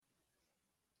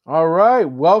All right,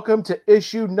 welcome to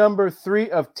issue number 3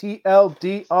 of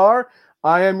TLDR.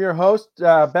 I am your host,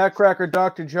 Backcracker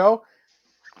Dr. Joe.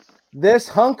 This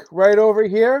hunk right over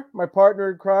here, my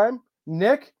partner in crime,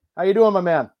 Nick. How you doing, my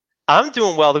man? I'm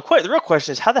doing well. The real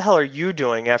question is, how the hell are you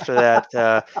doing after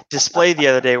that display the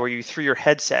other day where you threw your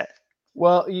headset?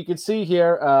 Well, you can see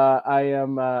here, I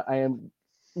am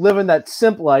living that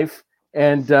simp life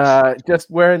and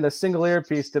just wearing the single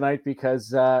earpiece tonight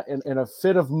because in a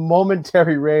fit of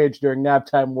momentary rage during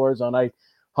Naptime Warzone, I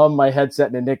hung my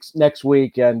headset in the next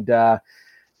week, and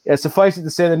suffice it to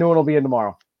say, the new one will be in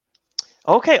tomorrow.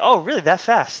 Okay. Oh, really? That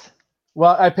fast?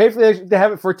 Well, I paid to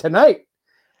have it for tonight,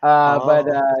 but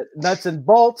Oh. nuts and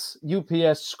bolts,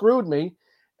 UPS screwed me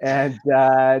and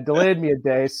delayed me a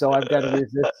day, so I've got to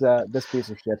use this piece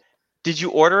of shit. Did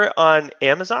you order it on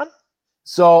Amazon?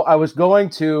 So I was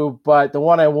going to, but the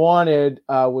one I wanted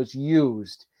was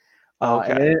used. And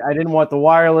Okay. I didn't want the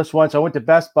wireless one, so I went to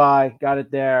Best Buy, got it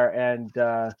there, and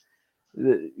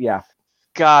yeah.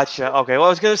 Gotcha. Okay. Well, I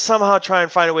was gonna somehow try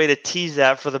and find a way to tease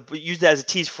that use that as a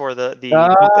tease for the book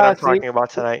that I'm See, talking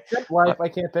about tonight. life, I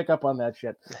can't pick up on that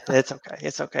shit. It's okay.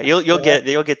 It's okay. You'll get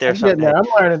there I'm getting someday. there.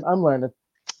 I'm learning.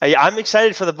 I'm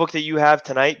excited for the book that you have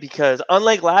tonight because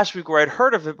unlike last week where I'd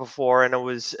heard of it before and I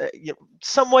was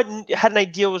somewhat had an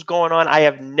idea what was going on, I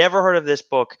have never heard of this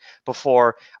book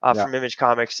before Yeah. from Image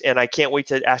Comics, and I can't wait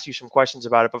to ask you some questions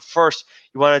about it. But first,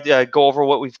 you want to go over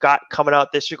what we've got coming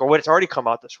out this week or what it's already come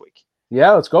out this week.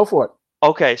 Yeah, let's go for it.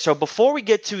 Okay, so before we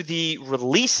get to the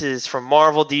releases from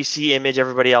Marvel, DC, Image,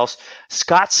 everybody else,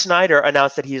 Scott Snyder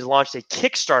announced that he's launched a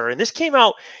Kickstarter. And this came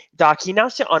out, Doc, he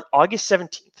announced it on August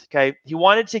 17th. Okay, he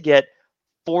wanted to get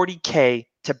 40K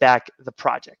to back the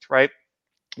project, right?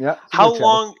 Yeah. How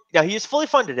long? Now he has fully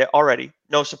funded it already.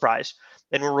 No surprise.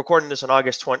 And we're recording this on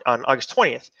August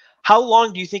 20th. How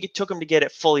long do you think it took him to get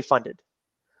it fully funded?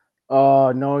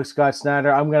 Oh, no, Scott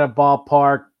Snyder. I'm going to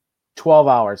ballpark 12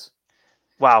 hours.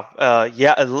 Wow.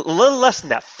 Yeah, a little less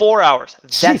than that. 4 hours.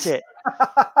 That's Jeez. it.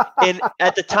 And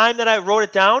at the time that I wrote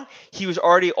it down, he was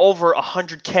already over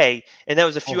 100K, and that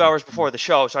was a few hours before the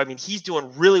show. So, I mean, he's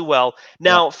doing really well.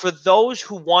 Now, for those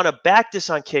who want to back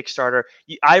this on Kickstarter,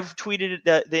 I've tweeted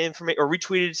the information or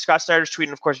retweeted Scott Snyder's tweet.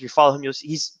 And, of course, if you follow him,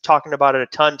 he's talking about it a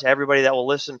ton to everybody that will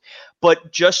listen.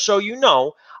 But just so you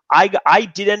know, I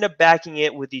did end up backing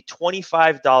it with the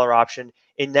 $25 option,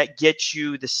 and that gets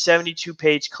you the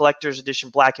 72-page collector's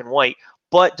edition black and white.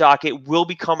 But, Doc, it will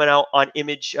be coming out on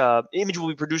Image. Image will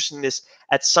be producing this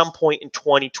at some point in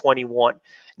 2021.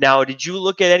 Now, did you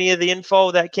look at any of the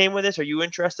info that came with this? Are you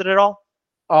interested at all?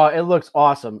 It looks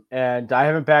awesome, and I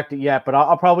haven't backed it yet, but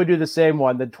I'll probably do the same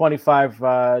one, the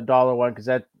 $25 one, because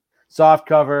that soft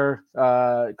cover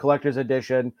collector's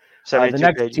edition. The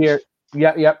next pages. tier,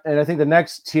 yep, and I think the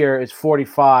next tier is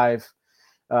 $45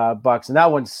 bucks, and that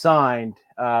one's signed.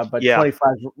 But 25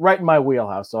 is right in my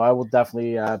wheelhouse, so I will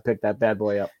definitely pick that bad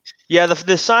boy up. Yeah,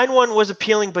 the signed one was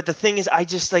appealing, but the thing is,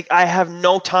 I have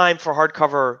no time for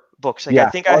hardcover books. I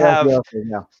think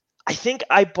I think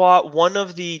I bought one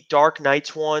of the Dark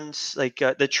Knights ones,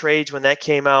 the trades when that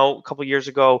came out a couple years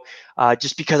ago,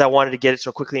 just because I wanted to get it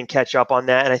so quickly and catch up on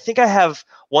that. And I think I have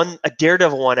a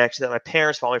Daredevil one actually that my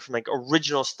parents bought me from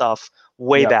original stuff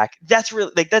way back. That's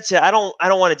really that's it. I don't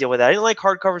want to deal with that. I didn't like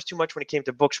hardcovers too much when it came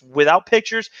to books without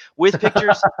pictures. With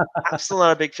pictures, I'm still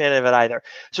not a big fan of it either.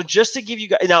 So just to give you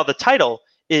guys now, the title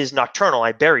is Nocturnal.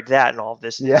 I buried that in all of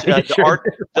this. Yeah,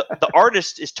 the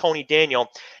artist is Tony Daniel.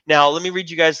 Now, let me read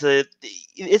you guys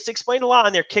it's explained a lot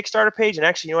on their Kickstarter page. And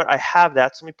actually, you know what? I have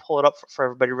that. So let me pull it up for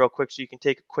everybody real quick so you can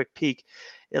take a quick peek.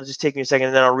 It'll just take me a second,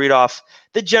 and then I'll read off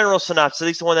the general synopsis, at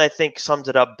least the one that I think sums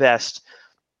it up best.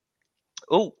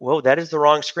 Oh, whoa, that is the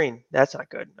wrong screen. That's not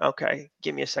good. Okay,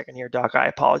 give me a second here, Doc. I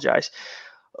apologize.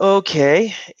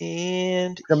 Okay,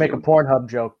 and I'm going to make a Pornhub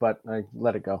joke, but I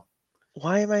let it go.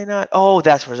 Why am I not? Oh,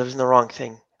 that's where I was in the wrong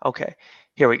thing. Okay,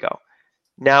 here we go.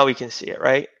 Now we can see it,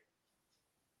 right?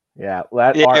 Yeah,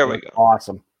 art was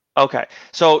awesome. Okay,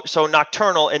 so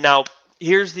Nocturnal, and now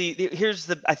here's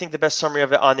I think the best summary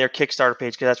of it on their Kickstarter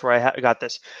page, because that's where I got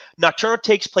this. Nocturnal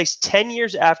takes place 10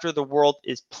 years after the world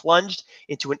is plunged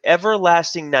into an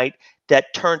everlasting night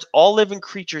that turns all living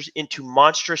creatures into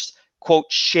monstrous, quote,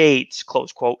 shades,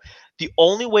 close quote. The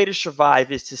only way to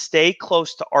survive is to stay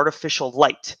close to artificial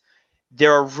light.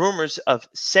 There are rumors of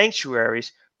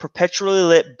sanctuaries, perpetually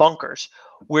lit bunkers,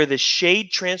 where the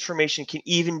shade transformation can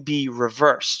even be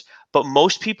reversed. But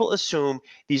most people assume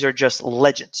these are just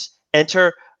legends.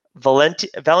 Enter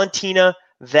Valentina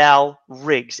Val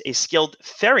Riggs, a skilled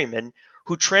ferryman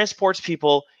who transports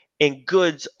people and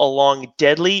goods along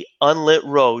deadly, unlit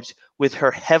roads with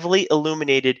her heavily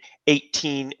illuminated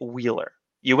 18-wheeler.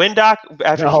 You win, Doc?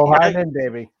 No, I'm in,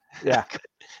 baby. Yeah.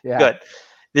 Yeah.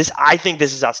 Good. I think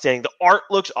this is outstanding. The art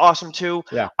looks awesome too.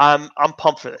 Yeah. I'm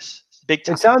pumped for this. Big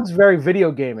time. It sounds very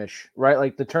video game-ish, right?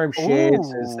 Like the term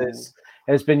shades Ooh.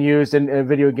 has been used in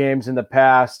video games in the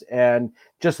past, and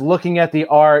just looking at the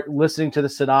art, listening to the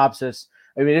synopsis,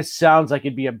 I mean, it sounds like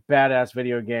it'd be a badass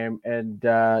video game. And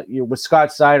with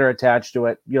Scott Snyder attached to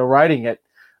it, writing it,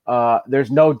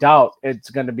 there's no doubt it's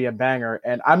going to be a banger.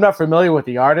 And I'm not familiar with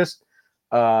the artist,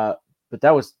 but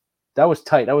that was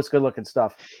tight. That was good looking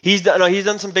stuff. He's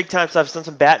done some big time stuff. He's done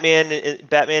some Batman,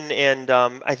 and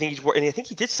I think I think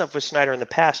he did stuff with Snyder in the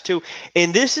past too.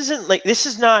 And this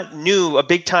is not new. A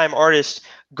big time artist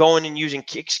going and using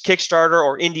Kickstarter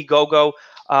or Indiegogo.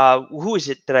 Who is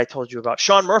it that I told you about?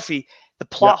 Sean Murphy. The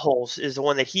Plot Holes is the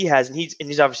one that he has, and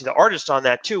he's obviously the artist on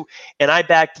that too. And I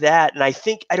backed that, and I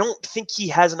don't think he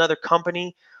has another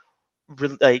company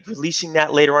releasing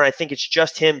that later on. I think it's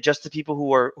just him, just the people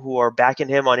who are backing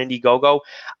him on Indiegogo.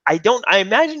 I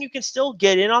imagine you can still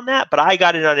get in on that, but I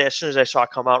got in on it as soon as I saw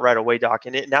it come out right away, Doc.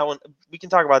 And that one, we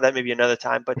can talk about that maybe another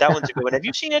time, but that one's a good one. Have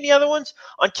you seen any other ones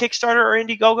on Kickstarter or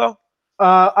Indiegogo?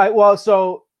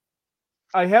 So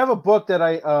I have a book that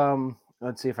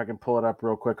let's see if I can pull it up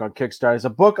real quick on Kickstarter. It's a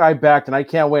book I backed, and I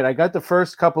can't wait. I got the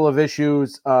first couple of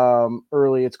issues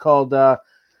early. It's called the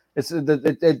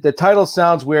title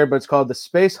sounds weird, but it's called The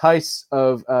Space Heists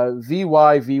of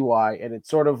VYVY, and it's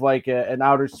sort of like an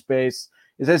outer space.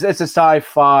 It's a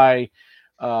sci-fi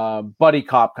buddy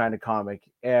cop kind of comic.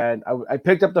 And I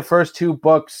picked up the first two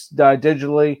books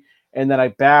digitally, and then I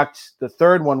backed the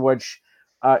third one, which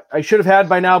I should have had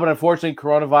by now, but unfortunately,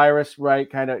 coronavirus, right,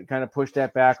 kind of pushed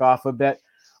that back off a bit.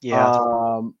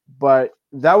 Yeah. But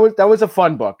that was a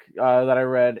fun book that I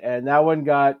read, and that one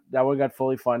got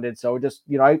fully funded. So just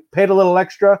I paid a little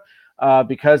extra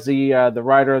because the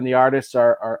writer and the artists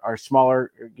are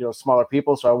smaller smaller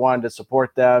people, so I wanted to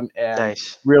support them and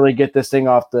really get this thing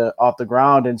off the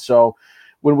ground. And so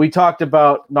when we talked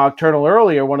about Nocturnal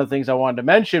earlier, one of the things I wanted to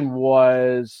mention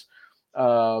was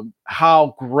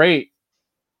how great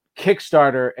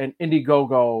Kickstarter and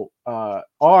Indiegogo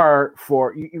are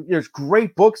for. There's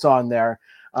great books on there,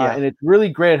 and it's really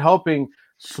great at helping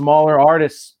smaller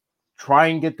artists try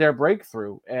and get their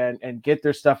breakthrough and get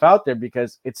their stuff out there,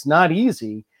 because it's not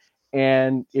easy.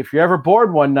 And if you're ever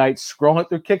bored one night scrolling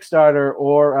through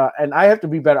Kickstarter and I have to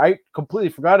be better. I completely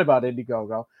forgot about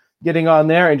Indiegogo. Getting on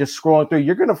there and just scrolling through,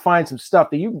 you're going to find some stuff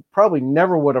that you probably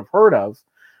never would have heard of,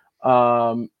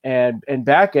 and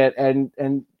back it. And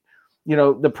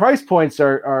the price points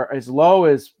are as low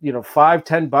as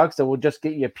 $5-10 that will just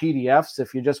get you PDFs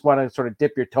if you just want to sort of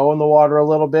dip your toe in the water a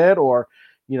little bit, or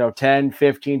 10,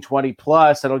 15, 20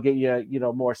 plus, that'll get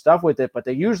you more stuff with it. But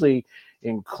they usually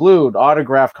include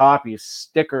autographed copies,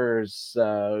 stickers,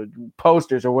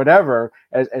 posters, or whatever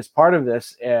as part of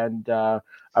this. And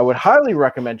I would highly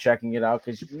recommend checking it out,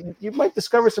 because you might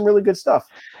discover some really good stuff.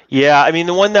 Yeah, I mean,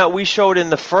 the one that we showed in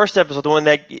the first episode, the one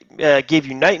that gave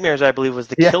you nightmares, I believe, was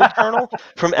The Kill Journal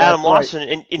from Adam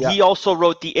Lawson. And he also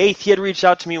wrote The Eighth. He had reached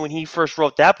out to me when he first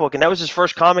wrote that book, and that was his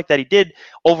first comic that he did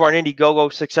over on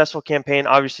Indiegogo. Successful campaign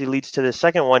obviously leads to the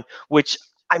second one, which,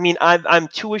 I mean, I'm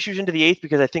 2 issues into The Eighth,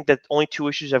 because I think that only 2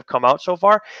 issues have come out so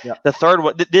far. Yeah. The third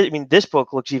one, this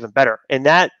book looks even better. And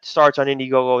that starts on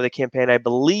Indiegogo, the campaign, I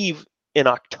believe, in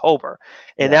October.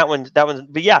 And that one's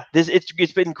but yeah,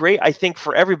 it's been great, I think,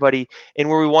 for everybody. And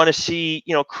where we want to see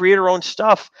create our own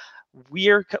stuff,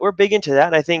 we're big into that.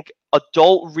 And I think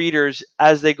adult readers,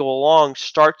 as they go along,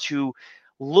 start to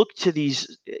look to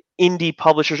these indie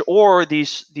publishers or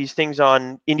these things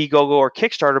on Indiegogo or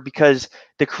Kickstarter, because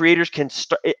the creators can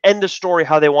end the story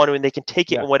how they want to, and they can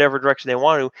take it in whatever direction they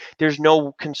want to. There's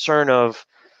no concern of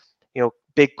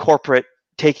big corporate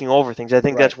taking over things. I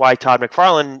think that's why Todd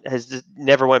McFarlane has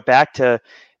never went back to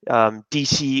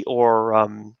DC or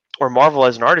Marvel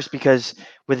as an artist, because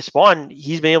with Spawn,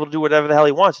 he's been able to do whatever the hell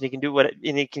he wants, and he can do and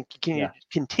he can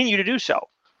continue to do so.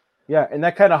 Yeah, and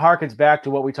that kind of harkens back to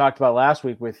what we talked about last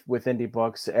week with indie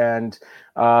books, and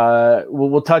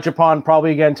we'll touch upon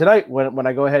probably again tonight when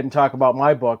I go ahead and talk about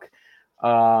my book.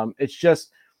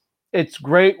 It's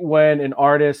great when an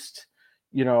artist,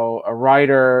 a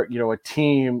writer, a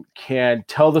team can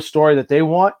tell the story that they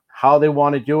want, how they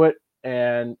want to do it,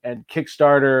 and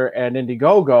Kickstarter and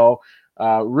Indiegogo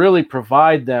really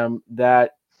provide them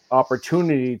that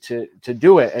opportunity to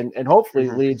do it, and hopefully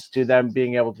leads to them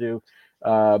being able to do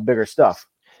bigger stuff.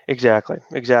 Exactly.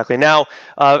 Now,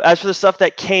 as for the stuff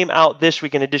that came out this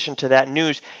week, in addition to that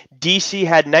news, DC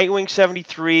had Nightwing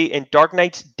 73 and Dark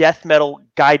Knight's Death Metal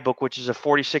Guidebook, which is a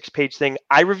 46-page thing.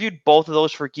 I reviewed both of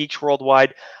those for Geeks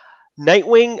Worldwide.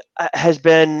 Nightwing has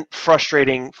been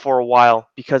frustrating for a while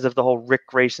because of the whole Rick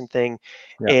Grayson thing,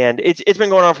 and it's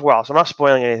been going on for a while. So I'm not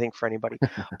spoiling anything for anybody.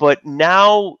 But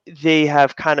now they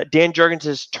have Dan Jurgens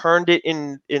has turned it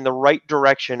in the right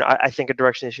direction. I think a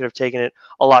direction they should have taken it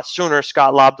a lot sooner.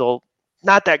 Scott Lobdell,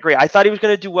 not that great. I thought he was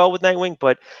going to do well with Nightwing,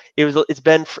 but it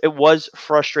was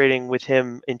frustrating with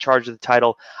him in charge of the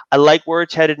title. I like where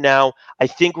it's headed now. I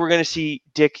think we're going to see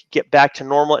Dick get back to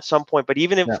normal at some point, but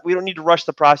even if we don't need to rush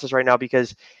the process right now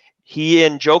because he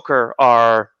and Joker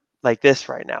are like this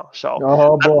right now. So,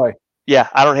 oh boy,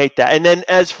 I don't hate that. And then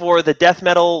as for the death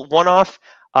metal one-off,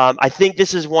 I think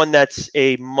this is one that's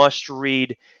a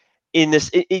must-read. In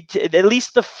this, at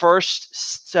least the first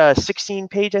 16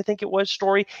 page, I think it was,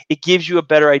 story, it gives you a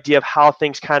better idea of how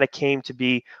things kind of came to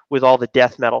be with all the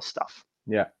death metal stuff.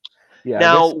 Yeah.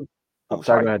 Now,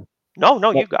 sorry, go ahead.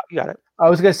 No, you got it. I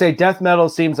was gonna say death metal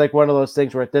seems like one of those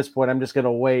things where at this point I'm just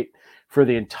gonna wait for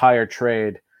the entire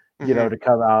trade, to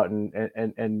come out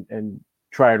and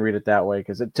try and read it that way,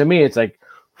 because to me it's like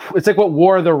what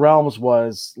War of the Realms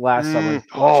was last summer.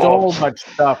 So much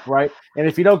stuff, right? And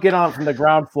if you don't get on from the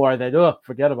ground floor, then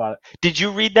forget about it. Did you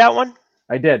read that one?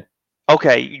 I did.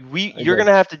 Okay, you're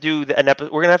gonna have to do an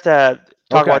episode. We're gonna have to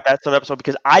talk about that some episode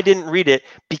because I didn't read it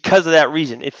because of that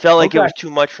reason. It felt like it was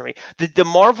too much for me. The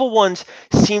Marvel ones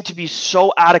seem to be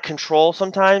so out of control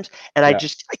sometimes, and I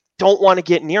don't want to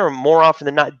get near them more often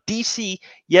than not. DC,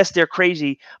 yes, they're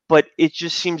crazy, but it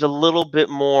just seems a little bit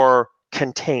more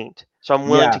contained. So I'm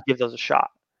willing to give those a shot.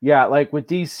 Yeah, like with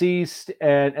DC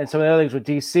and some of the other things with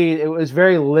DC, it was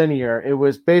very linear. It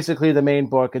was basically the main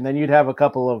book, and then you'd have a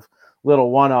couple of little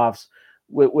one-offs.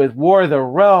 With War of the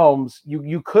Realms,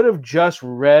 you could have just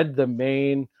read the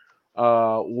main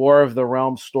War of the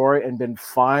Realms story and been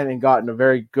fine and gotten a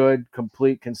very good,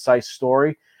 complete, concise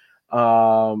story.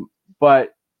 But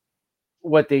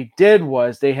what they did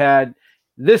was they had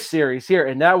this series here,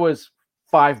 and that was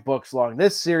 5 books long.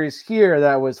 This series here,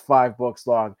 that was 5 books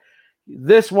long.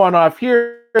 This one off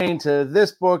here to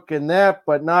this book and that,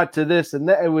 but not to this and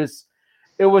that. It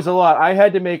was a lot. I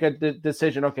had to make a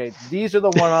decision. Okay, these are the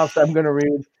one-offs I'm going to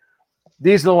read.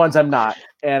 These are the ones I'm not,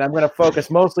 and I'm going to focus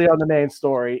mostly on the main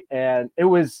story. And it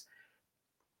was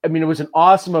an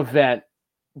awesome event,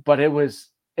 but it was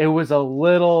a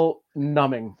little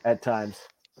numbing at times.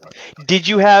 Did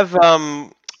you have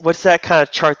what's that kind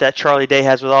of chart that Charlie Day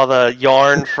has with all the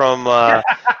yarn from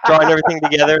drawing everything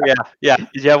together? Yeah.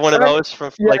 Did you have one of those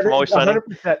from Always Sunny?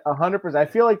 100%. I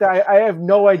feel like that. I have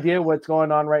no idea what's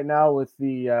going on right now with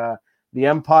the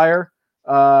Empire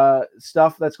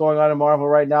stuff that's going on in Marvel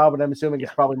right now, but I'm assuming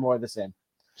it's probably more of the same.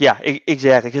 Yeah,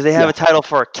 exactly. Because they have a title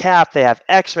for a Cap, they have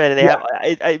X-Men, and they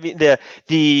have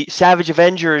the Savage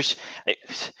Avengers.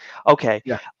 Okay.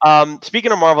 Yeah.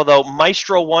 Speaking of Marvel, though,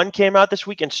 Maestro 1 came out this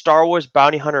week, and Star Wars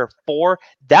Bounty Hunter 4.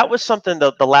 That was something,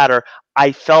 the latter,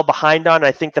 I fell behind on.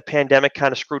 I think the pandemic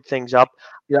kind of screwed things up.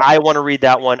 Yeah. I want to read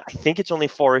that one. I think it's only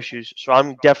 4 issues, so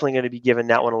I'm definitely going to be giving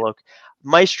that one a look.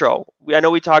 Maestro, I know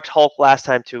we talked Hulk last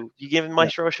time, too. You giving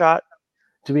Maestro a shot?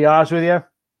 To be honest with you,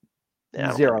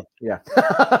 yeah, 0. Yeah.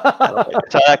 I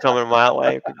saw that coming a mile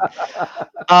away.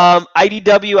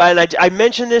 IDW, and I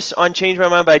mentioned this on Change My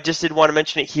Mind, but I just did want to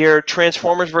mention it here.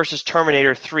 Transformers versus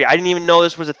Terminator 3. I didn't even know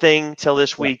this was a thing till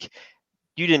this week.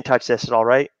 You didn't touch this at all,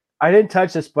 right? I didn't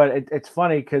touch this, but it's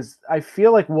funny because I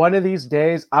feel like one of these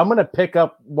days I'm going to pick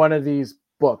up one of these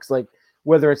books, like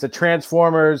whether it's a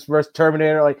Transformers versus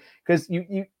Terminator, like because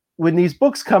you when these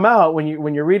books come out, when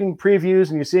you're reading previews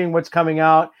and you're seeing what's coming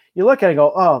out, you look at it and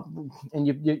go, oh, and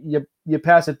you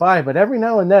pass it by. But every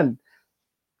now and then,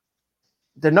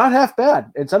 they're not half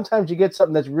bad. And sometimes you get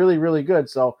something that's really, really good.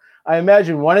 So I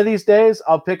imagine one of these days,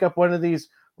 I'll pick up one of these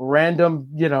random,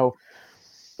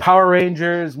 Power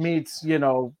Rangers meets,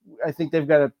 I think they've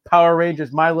got a Power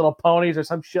Rangers, My Little Ponies or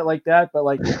some shit like that. But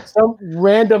like some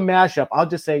random mashup, I'll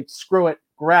just say, screw it,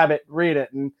 grab it, read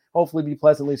it, and hopefully be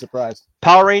pleasantly surprised.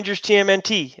 Power Rangers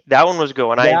TMNT. That one was good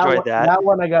one. I enjoyed that. That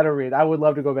one I got to read. I would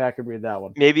love to go back and read that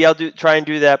one. Maybe I'll try and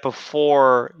do that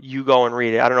before you go and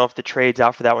read it. I don't know if the trade's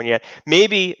out for that one yet.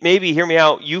 Maybe hear me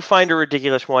out. You find a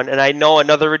ridiculous one, and I know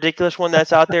another ridiculous one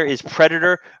that's out there is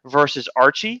Predator versus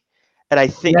Archie. And I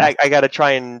think I got to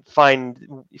try and find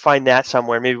that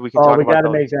somewhere. Maybe we can talk about it. We got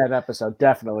to make that episode,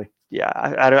 definitely. Yeah,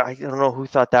 I don't know who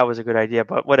thought that was a good idea,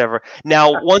 but whatever.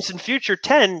 Now, Once and Future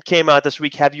 10 came out this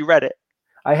week. Have you read it?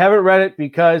 I haven't read it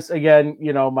because, again,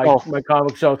 my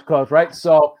comic show's closed, right?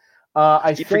 So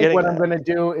I think what I'm going to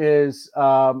do is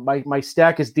my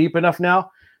stack is deep enough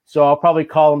now, so I'll probably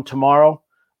call them tomorrow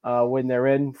when they're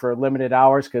in for limited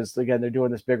hours because, again, they're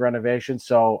doing this big renovation.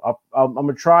 So I'm going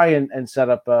to try and set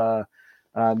up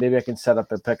maybe I can set up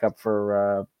a pickup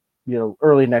for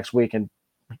early next week and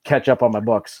catch up on my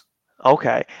books.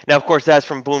 Okay. Now, of course, that's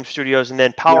from Boom Studios, and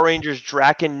then Yeah. Power Rangers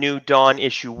Draken New Dawn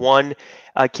issue 1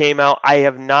 came out. I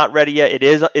have not read it yet.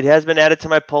 It has been added to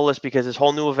my pull list because this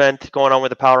whole new event going on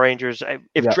with the Power Rangers.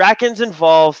 If Yeah. Draken's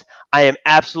involved, I am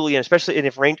absolutely, and especially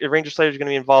if Ranger Slayer is going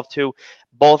to be involved too.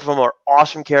 Both of them are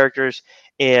awesome characters,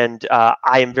 and I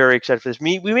am very excited for this.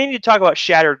 We may need to talk about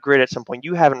Shattered Grid at some point.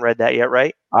 You haven't read that yet,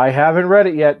 right? I haven't read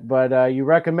it yet, but you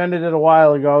recommended it a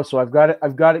while ago, so I've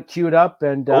got it queued up,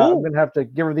 and I'm gonna have to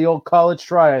give her the old college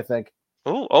try, I think.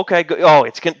 Oh, okay. Good. Oh,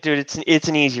 it's good, dude. It's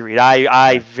an easy read.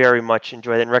 I very much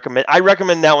enjoy that and recommend. I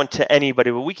recommend that one to anybody,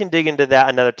 but we can dig into that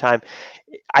another time.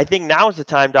 I think now is the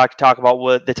time, Doc, to talk about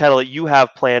what the title that you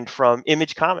have planned from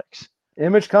Image Comics.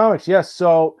 Image Comics, yes.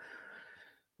 So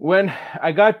when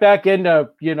I got back into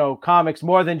comics,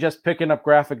 more than just picking up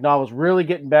graphic novels, really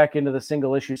getting back into the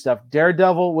single issue stuff,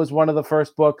 Daredevil was one of the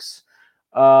first books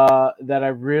that I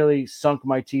really sunk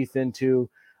my teeth into,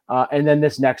 and then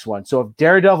this next one. So if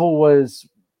Daredevil was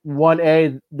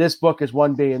 1A, this book is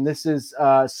 1B, and this is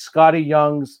Scotty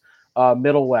Young's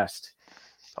Middlewest.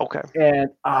 Okay. And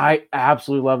I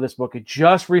absolutely love this book. It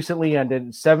just recently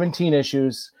ended, 17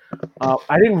 issues.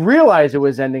 I didn't realize it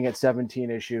was ending at 17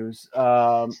 issues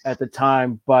at the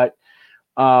time, but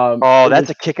that's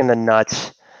a kick in the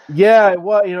nuts. Yeah,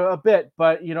 well, a bit,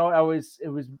 but it was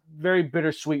very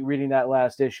bittersweet reading that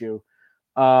last issue.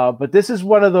 But this is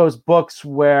one of those books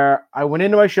where I went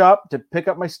into my shop to pick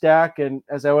up my stack, and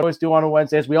as I always do on a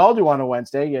Wednesday, as we all do on a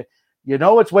Wednesday, you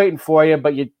know what's waiting for you,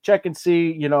 but you check and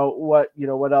see,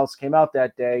 what else came out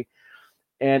that day.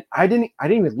 And I didn't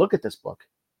even look at this book.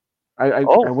 I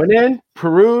went in,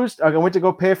 perused. I went to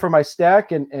go pay for my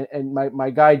stack, and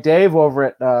my guy Dave over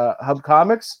at Hub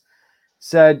Comics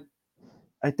said,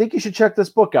 I think you should check this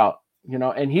book out.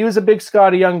 And he was a big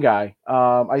Scotty Young guy.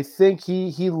 I think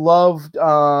he loved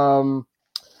I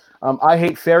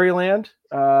Hate Fairyland,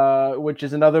 which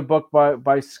is another book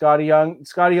by Scotty Young.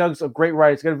 Scotty Young's a great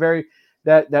writer. It's got a very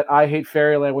that I Hate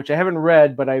Fairyland, which I haven't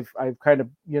read, but I've kind of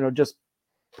just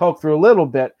poked through a little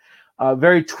bit.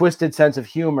 Very twisted sense of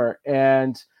humor,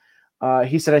 and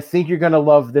he said, I think you're going to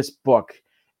love this book.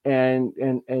 And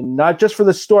not just for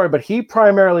the story, but he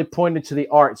primarily pointed to the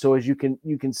art. So as you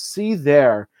can see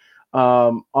there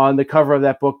on the cover of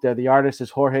that book there, the artist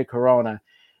is Jorge Corona,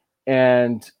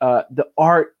 and the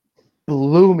art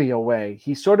blew me away.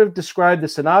 He sort of described the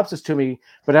synopsis to me,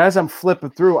 but as I'm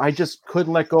flipping through, I just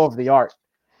couldn't let go of the art.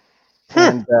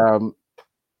 And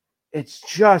it's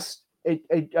just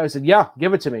I said, yeah,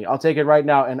 give it to me. I'll take it right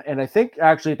now. And I think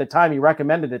actually at the time he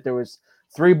recommended it, there was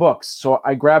 3 books. So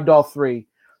I grabbed all 3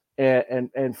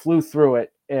 and flew through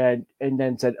it and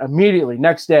then said immediately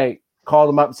next day, called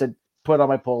him up and said, put it on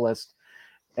my pull list,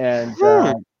 and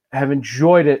have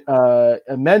enjoyed it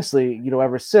immensely,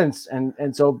 ever since.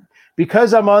 And so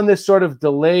because I'm on this sort of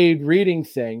delayed reading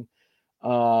thing,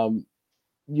 I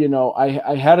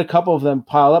had a couple of them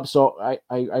pile up. So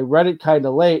I read it kind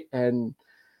of late, and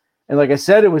like I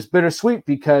said, it was bittersweet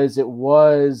because it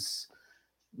was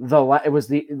the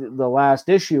last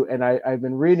issue, and I've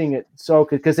been reading it so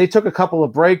because they took a couple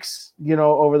of breaks,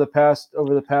 over the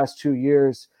past 2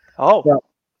 years. Oh, but,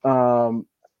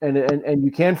 and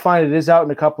you can find it is out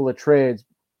in a couple of trades,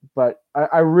 but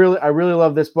I really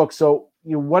love this book. So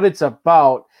what it's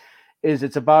about is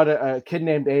it's about a kid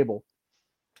named Abel,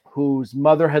 whose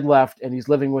mother had left, and he's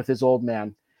living with his old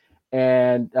man.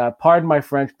 And pardon my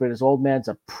French, but his old man's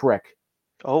a prick.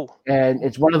 Oh, and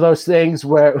it's one of those things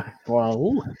where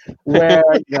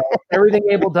everything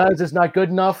Abel does is not good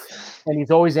enough, and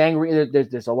he's always angry.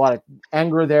 There's a lot of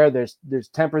anger there. There's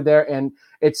temper there, and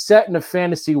it's set in a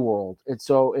fantasy world. And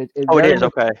so it is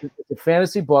okay. It's a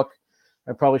fantasy book.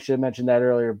 I probably should have mentioned that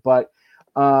earlier, but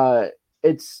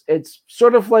it's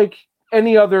sort of like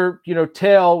any other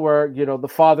tale where the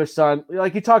father son,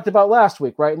 like you talked about last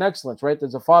week, right? In Excellence, right?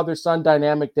 There's a father son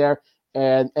dynamic there,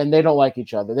 and they don't like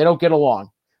each other. They don't get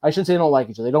along. I shouldn't say they don't like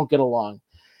each other. They don't get along.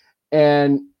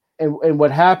 And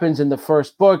what happens in the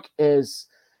first book is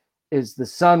the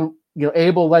son,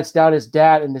 Abel lets down his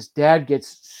dad, and his dad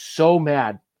gets so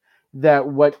mad that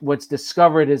what's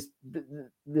discovered is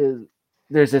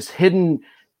there's this hidden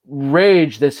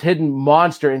rage, this hidden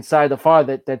monster inside the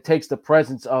father that takes the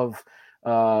presence of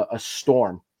a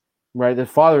storm, right? The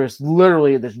father is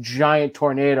literally this giant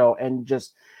tornado, and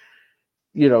just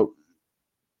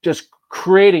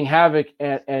creating havoc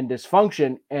and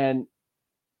dysfunction, and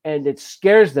it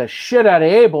scares the shit out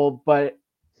of Abel, but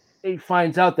he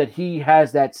finds out that he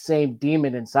has that same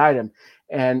demon inside him,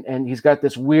 and he's got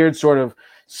this weird sort of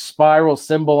spiral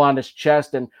symbol on his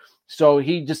chest, and so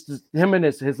him and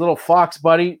his little fox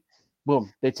buddy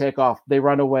boom, they take off, they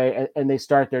run away, and they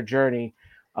start their journey,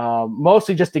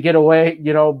 mostly just to get away,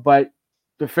 but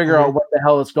to figure Mm-hmm. out what the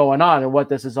hell is going on and what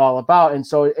this is all about. And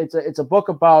so it's a book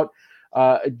about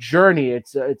a journey.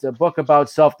 It's a book about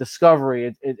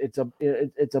self-discovery.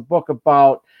 It's a book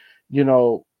about,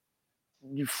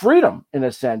 freedom in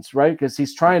a sense, right? Because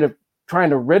he's trying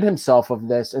to rid himself of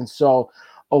this. And so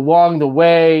along the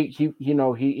way, he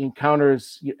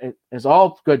encounters, as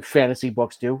all good fantasy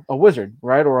books do, a wizard,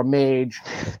 right? Or a mage.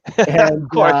 Of And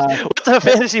course. What's a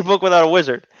fantasy book without a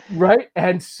wizard? right.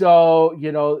 And so,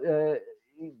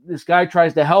 this guy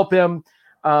tries to help him,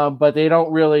 but they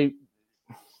don't really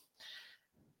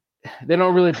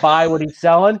buy what he's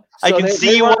selling. I So can they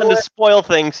see you run wanting away. to spoil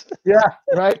things. Yeah,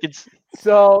 I right. can see.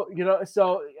 So,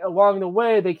 so along the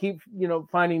way, they keep,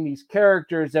 finding these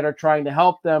characters that are trying to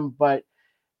help them, but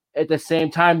at the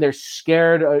same time, they're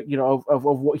scared, of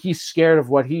what he's scared of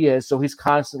what he is. So he's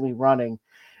constantly running,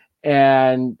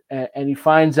 and he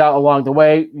finds out along the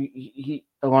way, he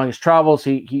along his travels,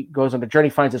 he goes on a journey,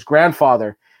 finds his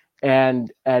grandfather,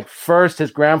 and at first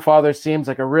his grandfather seems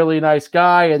like a really nice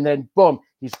guy, and then boom,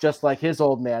 he's just like his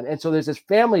old man. And so there's this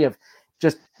family of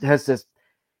just has this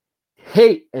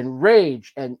hate and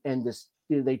rage, and this,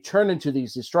 they turn into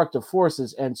these destructive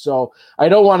forces. And so I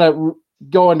don't want to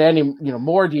go into any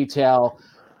more detail,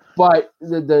 but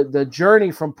the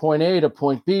journey from point A to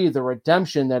point B, the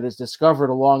redemption that is discovered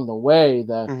along the way,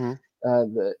 Mm-hmm.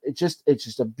 it's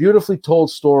just a beautifully told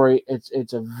story.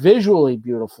 It's a visually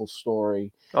beautiful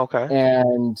story, Okay.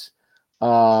 and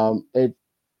it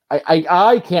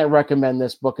I can't recommend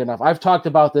this book enough. I've talked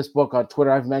about this book on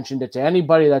Twitter. I've mentioned it to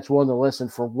anybody that's willing to listen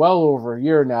for well over a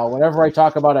year now. Whenever I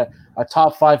talk about a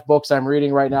top 5 books I'm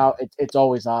reading right now, it's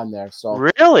always on there. So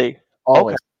Really? Okay.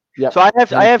 always, yep, So I have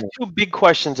hands two big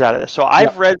questions out of this. So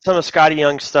yep, I've read some of Scotty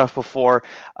Young's stuff before.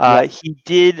 yep, He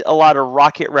did a lot of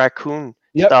Rocket Raccoon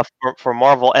yep, stuff for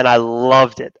Marvel, and I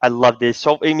loved it. I loved it.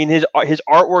 So I mean, his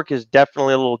artwork is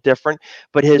definitely a little different,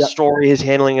 but his yep, story, his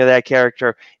handling of that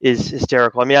character is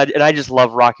hysterical. I mean, I just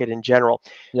love Rocket in general.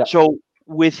 yep, So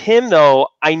with him though,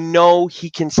 I know he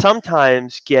can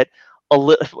sometimes get a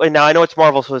little. Now I know it's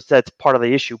Marvel, so that's part of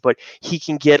the issue, but he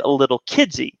can get a little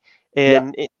kidsy yep.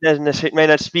 and it may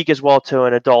not speak as well to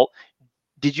an adult.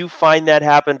 Did you find that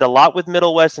happened a lot with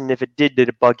Middlewest? And if it did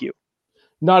it bug you?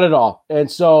 Not at all. And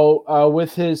so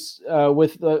with his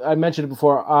with I mentioned it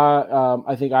before.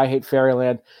 I think I Hate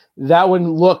Fairyland. That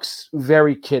one looks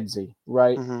very kidsy,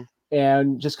 right? Hmm.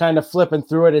 And just kind of flipping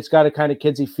through it, it's got a kind of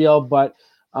kidsy feel, but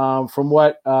from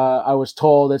what I was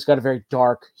told, it's got a very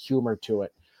dark humor to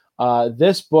it.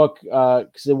 This book,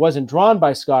 because it wasn't drawn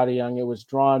by Scotty Young, it was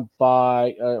drawn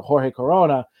by Jorge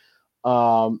Corona.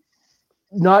 Um,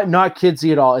 not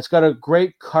kidsy at all. It's got a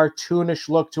great cartoonish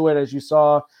look to it, as you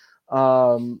saw,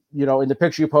 in the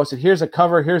picture you posted. Here's a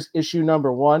cover. Here's issue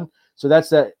number 1. So that's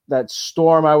that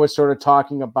storm I was sort of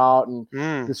talking about, and the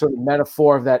Mm. sort of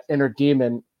metaphor of that inner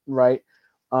demon, right?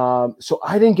 So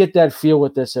I didn't get that feel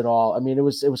with this at all. I mean, it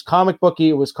was comic booky,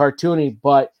 it was cartoony,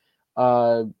 but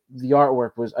the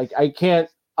artwork was I can't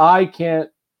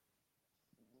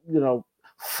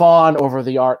fawn over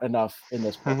the art enough in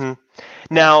this book. Hmm.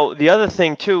 Now, the other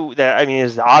thing too that I mean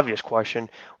is the obvious question: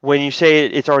 when you say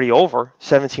it's already over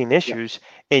 17 Yeah, issues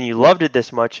and you yeah, loved it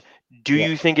this much, do yeah.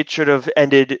 you think it should have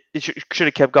ended? It should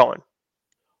have kept going.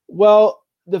 Well,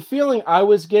 the feeling I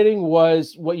was getting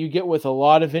was what you get with a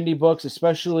lot of indie books,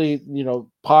 especially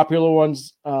popular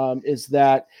ones, is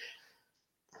that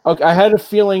okay, I had a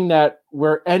feeling that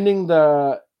we're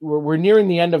nearing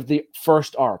the end of the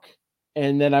first arc,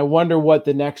 and then I wonder what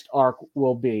the next arc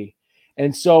will be.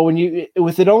 And so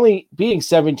with it only being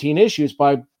 17 issues,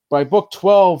 by book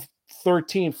 12,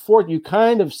 13, 14, you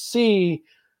kind of see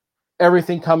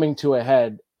everything coming to a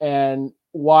head. And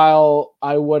while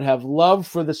I would have loved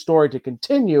for the story to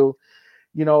continue,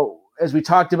 as we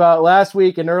talked about last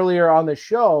week and earlier on the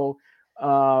show,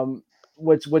 um,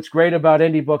 what's great about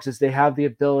indie books is they have the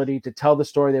ability to tell the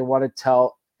story they want to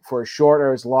tell for as short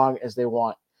or as long as they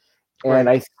want. And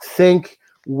Right. I think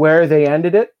where they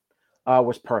ended it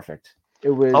was perfect. It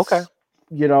Okay.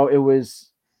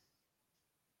 was,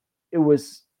 it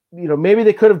was, maybe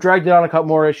they could have dragged it on a couple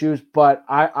more issues, but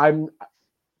I'm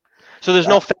So there's uh,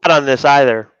 no fat on this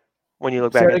either. When you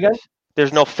look say back it at again. this,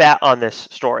 there's no fat on this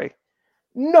story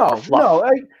or No, fluff.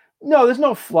 no, no. There's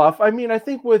no fluff. I mean, I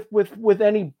think with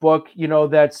any book,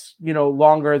 that's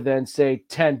longer than say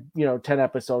 10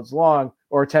 episodes long,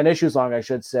 or 10 issues long, I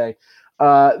should say.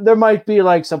 There might be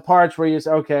like some parts where you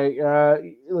say, okay,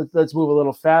 let's move a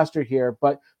little faster here,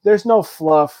 but there's no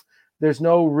fluff. There's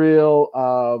no real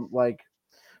like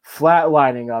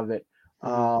flatlining of it. Hmm.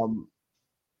 Um,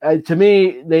 to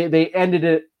me, they ended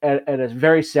it at a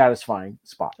very satisfying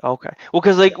spot. Okay. Well,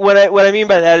 because like what I mean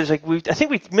by that is like I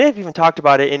think we may have even talked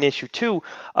about it in issue 2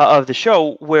 of the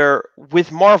show, where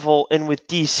with Marvel and with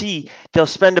DC, they'll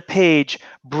spend a page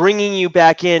bringing you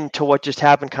back into what just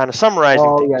happened, kind of summarizing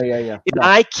Oh, things. yeah. And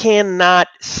I cannot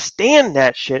stand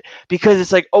that shit because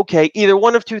it's like, okay, either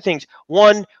one of two things.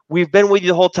 One, we've been with you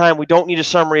the whole time. We don't need a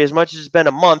summary as much as it's been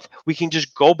a month. We can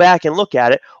just go back and look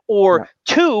at it. Or Yeah.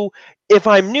 two, if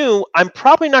I'm new, I'm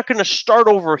probably not going to start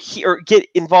over here or get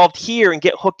involved here and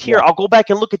get hooked here. Yeah. I'll go back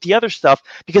and look at the other stuff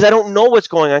because I don't know what's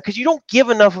going on, because you don't give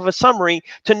enough of a summary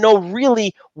to know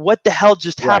really what the hell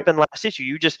just happened last issue.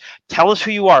 You just tell us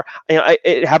who you are.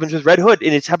 It happens with Red Hood,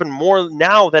 and it's happened more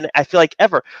now than I feel like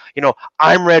ever.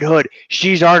 I'm Red Hood.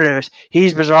 She's Artemis.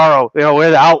 He's Bizarro.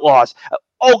 We're the Outlaws.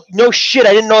 Oh, no shit.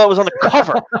 I didn't know that was on the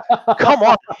cover. Come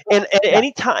on. And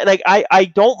anytime, like,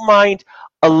 I don't mind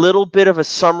a little bit of a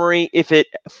summary if it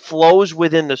flows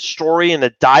within the story and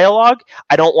the dialogue.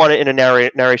 I don't want it in a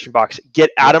narration box. Get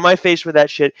out of my face with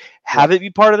that shit. Have it be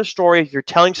part of the story. If you're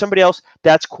telling somebody else,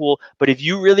 that's cool. But if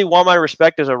you really want my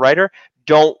respect as a writer,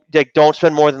 don't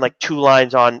spend more than like 2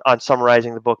 lines on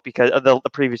summarizing the book because of the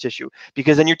previous issue.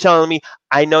 Because then you're telling me,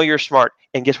 I know you're smart.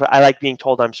 And guess what? I like being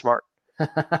told I'm smart.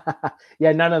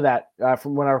 Yeah, none of that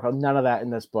from what I recall. None of that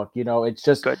in this book. It's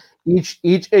just Good. Each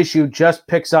issue just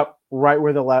picks up right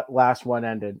where the last one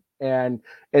ended, and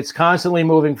it's constantly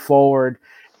moving forward.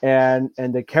 And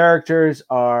the characters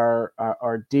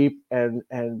are deep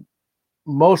and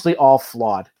mostly all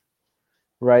flawed,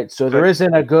 right? So there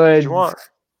isn't a good,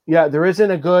 there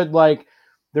isn't a good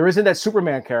there isn't that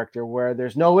Superman character where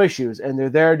there's no issues and they're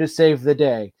there to save the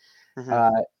day.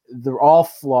 Mm-hmm. They're all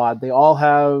flawed. They all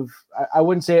have, I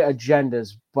wouldn't say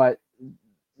agendas, but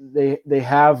they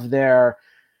have their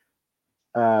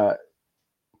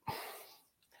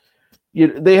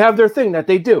they have their thing that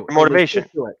they do. Motivation.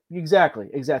 Do it. Exactly.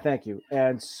 Thank you.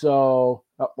 And so,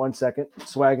 1 second.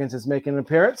 Swaggins is making an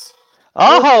appearance.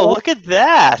 Oh, look at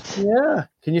that. Yeah.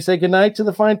 Can you say goodnight to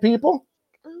the fine people?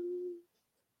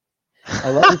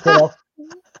 I love you, kiddo.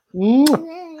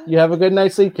 You have a good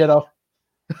night's sleep, kiddo.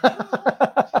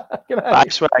 Bye,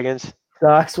 Swaggins.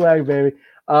 Swag, baby.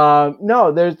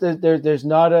 No, there's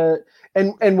not a,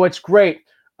 and what's great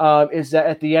is that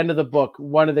at the end of the book,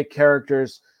 one of the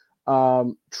characters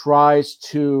tries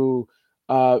to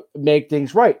make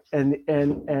things right,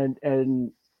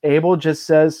 and Abel just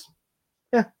says,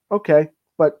 yeah, okay,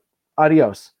 but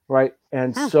adios, right?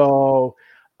 And so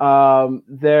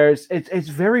it's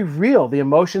very real. The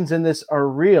emotions in this are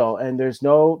real, and there's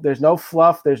no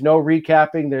fluff, there's no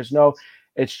recapping,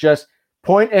 it's just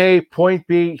point A, point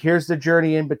B, here's the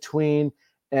journey in between,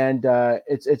 and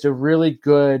it's a really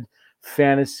good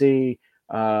fantasy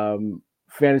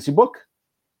book.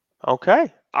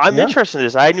 Okay. I'm interested in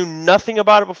this. I knew nothing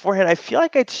about it beforehand. I feel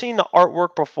like I'd seen the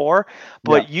artwork before,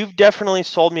 but you've definitely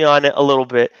sold me on it a little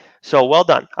bit. So well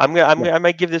done. I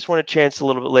might give this one a chance a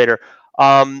little bit later.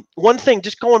 One thing,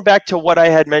 just going back to what I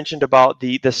had mentioned about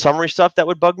the summary stuff that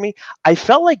would bug me, I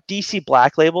felt like DC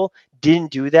Black Label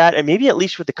didn't do that, and maybe at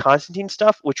least with the Constantine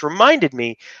stuff, which reminded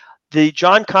me, the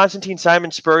John Constantine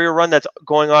Simon Spurrier run that's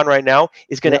going on right now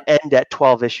is going to end at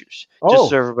 12 issues, just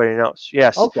so everybody knows.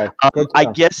 Yes. Okay. I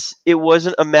guess it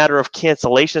wasn't a matter of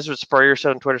cancellation. That's what Spurrier said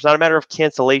on Twitter. It's not a matter of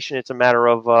cancellation. It's a matter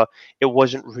of it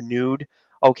wasn't renewed.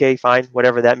 Okay, fine,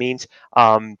 whatever that means.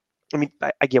 I mean,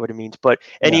 I get what it means. But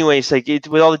anyways, like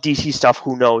with all the DC stuff,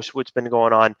 who knows what's been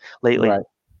going on lately. Right.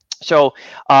 So,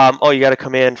 you got a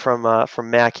command from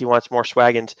Mac. He wants more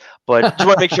Swaggins, but just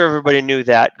want to make sure everybody knew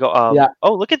that.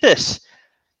 Oh, look at this.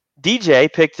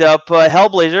 DJ picked up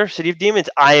Hellblazer, City of Demons.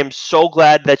 I am so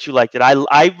glad that you liked it.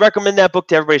 I recommend that book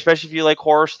to everybody, especially if you like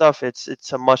horror stuff.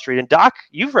 It's a must read. And Doc,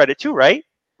 you've read it too, right?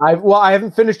 I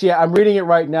haven't finished yet. I'm reading it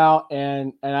right now,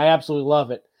 and I absolutely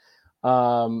love it.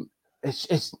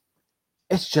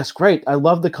 It's just great. I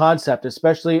love the concept,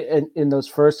 especially in those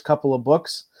first couple of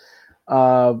books.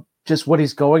 Just what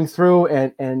he's going through,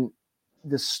 and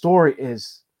the story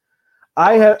is.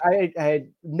 I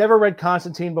had never read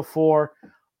Constantine before,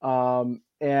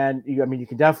 and you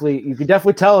can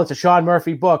definitely tell it's a Sean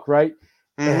Murphy book, right?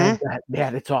 Mm-hmm. And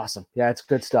man, it's awesome. Yeah, it's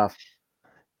good stuff.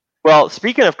 Well,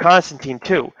 speaking of Constantine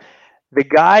too, the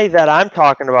guy that I'm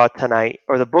talking about tonight,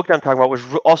 or the book that I'm talking about, was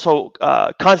also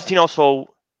Constantine. Also.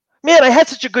 Man, I had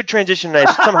such a good transition and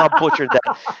I somehow butchered that.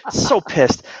 So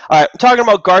pissed. All right, I'm talking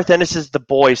about Garth Ennis's The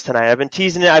Boys tonight. I've been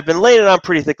teasing it. I've been laying it on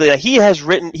pretty thickly. Now, he wrote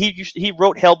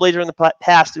Hellblazer in the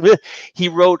past. He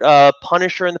wrote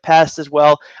Punisher in the past as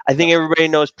well. I think everybody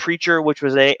knows Preacher, which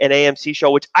was an AMC show,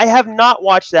 which I have not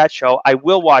watched that show. I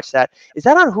will watch that. Is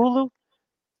that on Hulu?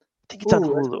 think it's on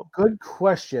Ooh, that's Hulu. a good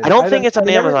question. I don't think it's on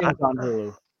Amazon. Everything's on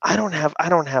Hulu. I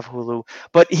don't have Hulu,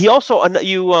 but he also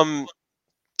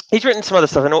he's written some other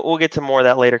stuff, and we'll get to more of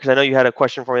that later because I know you had a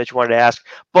question for me that you wanted to ask.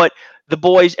 But The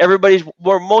Boys,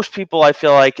 most people I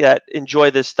feel like that enjoy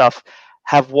this stuff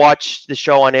have watched the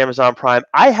show on Amazon Prime.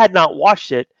 I had not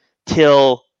watched it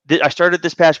till I started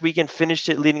this past weekend, finished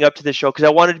it leading up to the show because I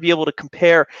wanted to be able to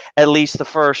compare at least the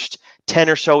first 10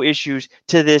 or so issues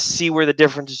to this, see where the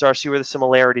differences are, see where the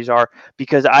similarities are.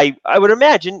 Because I would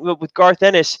imagine with Garth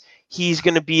Ennis, he's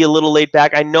going to be a little laid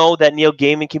back. I know that Neil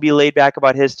Gaiman can be laid back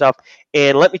about his stuff.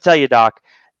 And let me tell you, Doc,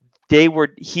 he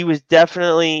was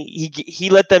definitely, he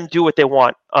let them do what they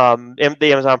want, the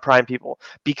Amazon Prime people,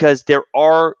 because there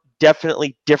are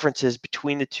definitely differences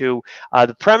between the two.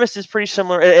 The premise is pretty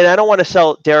similar, and I don't want to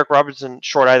sell Derek Robertson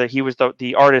short either. He was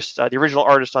the artist, the original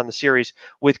artist on the series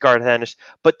with Garth Ennis,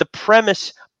 but the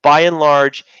premise by and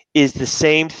large is the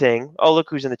same thing. Oh, look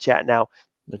who's in the chat now.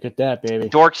 Look at that, baby.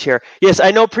 Dorks here. Yes, I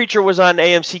know Preacher was on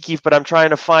AMC, Keith, but I'm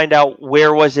trying to find out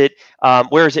where is it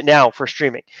now for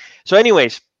streaming. So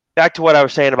anyways, back to what I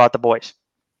was saying about The Boys.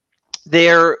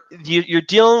 You're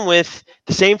dealing with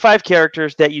the same 5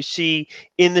 characters that you see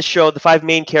in the show, the 5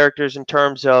 main characters in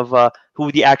terms of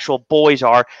who the actual boys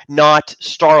are, not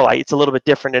Starlight. It's a little bit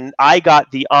different. And I got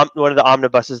one of the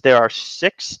omnibuses. There are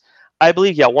 6, I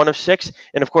believe. Yeah, one of 6.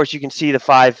 And of course, you can see the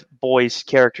 5 boys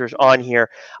characters on here.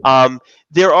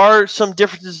 There are some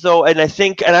differences, though, and I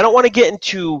don't want to get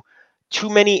into too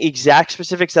many exact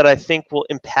specifics that I think will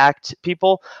impact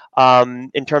people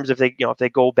in terms of if they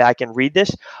go back and read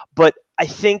this. But I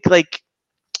think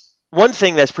one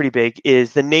thing that's pretty big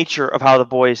is the nature of how the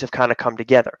boys have kind of come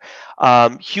together.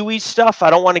 Huey's stuff, I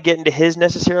don't want to get into his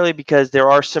necessarily because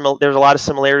there's a lot of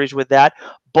similarities with that.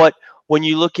 But when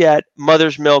you look at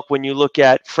Mother's Milk, when you look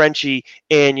at Frenchie,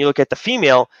 and you look at the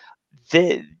female,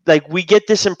 we get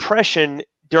this impression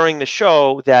during the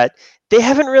show that they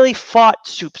haven't really fought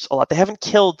Supes a lot. They haven't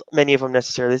killed many of them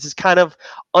necessarily. This is kind of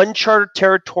uncharted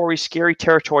territory, scary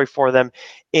territory for them,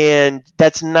 and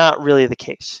that's not really the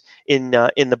case in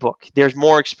the book. There's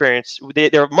more experience.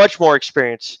 They're much more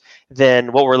experienced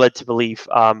than what we're led to believe,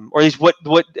 or at least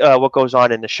what goes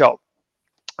on in the show.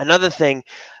 Another thing,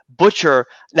 Butcher.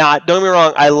 Now, don't get me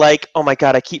wrong. Oh my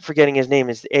God, I keep forgetting his name.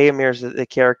 Is Aemir is the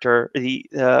character?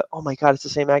 Oh my God, it's the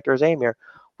same actor as Aemir.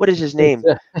 What is his name?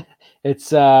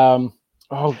 It's look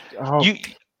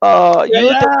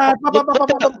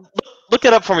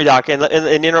it up for me, Doc, and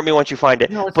interrupt me once you find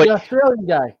it. No, it's the Australian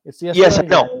guy. It's the Australian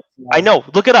guy. I know.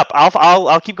 Look it up.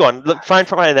 I'll keep going. Find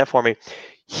that for me.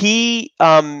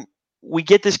 We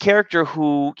get this character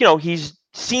who, he's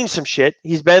seen some shit.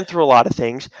 He's been through a lot of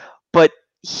things, but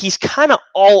he's kind of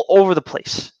all over the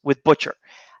place with Butcher,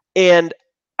 and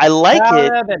I like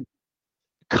it.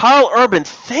 Carl Urban,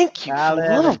 thank you. For the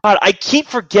love of God, I keep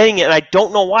forgetting it, and I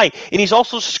don't know why. And he's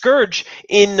also Scourge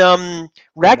in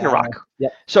Ragnarok.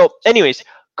 Yep. So, anyways,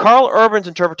 Carl Urban's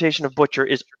interpretation of Butcher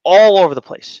is all over the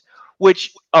place.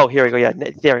 Which, here we go. Yeah,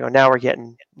 there we go. Now we're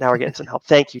getting some help.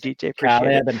 Thank you, DJ.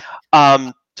 Appreciate it.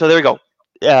 So there we go.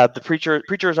 The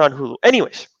Preacher is on Hulu.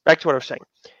 Anyways, back to what I was saying.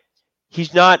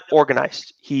 He's not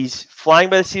organized. He's flying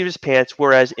by the seat of his pants,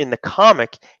 whereas in the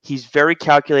comic, he's very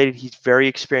calculated. He's very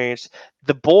experienced.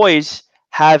 The boys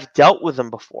have dealt with him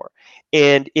before.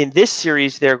 And in this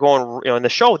series, they're going, in the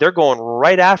show, they're going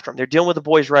right after him. They're dealing with the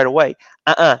boys right away.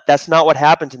 That's not what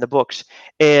happens in the books.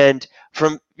 And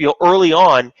from early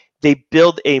on, they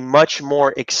build a much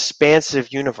more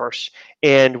expansive universe.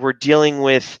 And we're dealing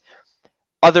with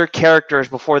other characters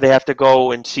before they have to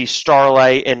go and see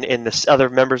Starlight and the other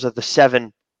members of the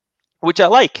Seven, which I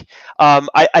like.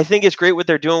 I think it's great what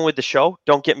they're doing with the show.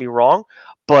 Don't get me wrong,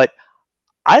 but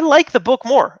I like the book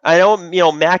more. I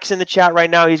know, Max in the chat right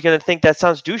now, he's going to think that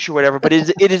sounds douche or whatever, but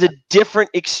it is a different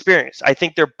experience. I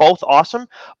think they're both awesome,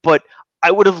 but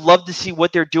I would have loved to see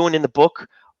what they're doing in the book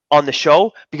on the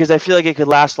show because I feel like it could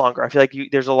last longer. I feel like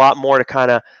there's a lot more to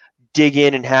kind of dig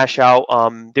in and hash out.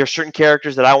 There's certain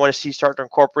characters that I want to see start to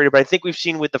incorporate it, but I think we've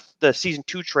seen with the season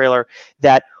 2 trailer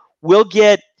that we're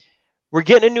getting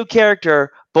a new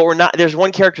character, but we're not. There's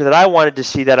one character that I wanted to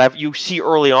see that you see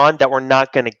early on that we're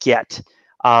not going to get.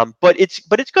 But it's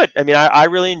good. I mean, I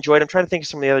really enjoyed it. I'm trying to think of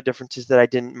some of the other differences that I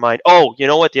didn't mind. Oh, you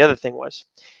know what? The other thing was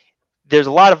there's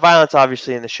a lot of violence,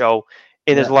 obviously, in the show,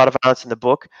 and there's a lot of violence in the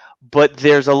book, but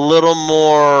there's a little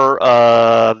more.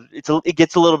 It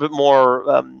gets a little bit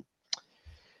more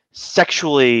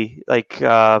sexually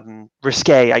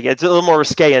risque. I guess it's a little more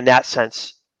risque in that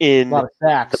sense in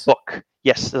the book.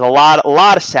 Yes, there's a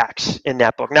lot of sex in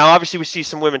that book. Now, obviously, we see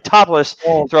some women topless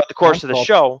throughout the course of the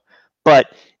show, but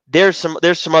there's some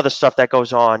other stuff that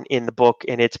goes on in the book,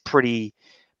 and it's pretty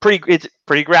it's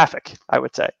pretty graphic, I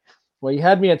would say. Well, you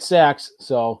had me at Sachs,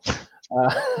 so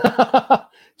I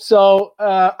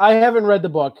haven't read the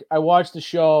book. I watched the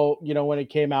show, when it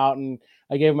came out, and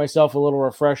I gave myself a little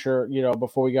refresher,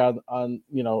 before we got on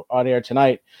air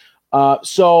tonight.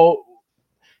 So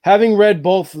having read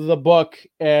both the book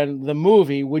and the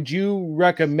movie, would you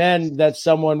recommend that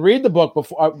someone read the book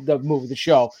before the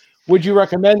show? Would you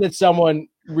recommend that someone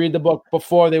read the book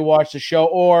before they watch the show,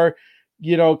 or,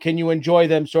 can you enjoy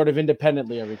them sort of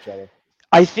independently of each other?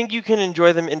 I think you can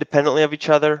enjoy them independently of each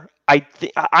other.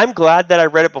 I'm glad that I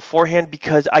read it beforehand,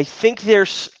 because I think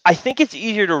it's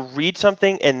easier to read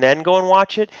something and then go and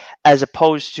watch it as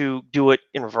opposed to do it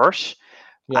in reverse.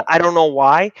 Yeah. I don't know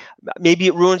why. Maybe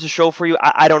it ruins the show for you.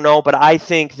 I don't know, but I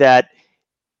think they're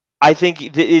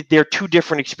two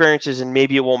different experiences, and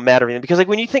maybe it won't matter. Because like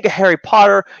when you think of Harry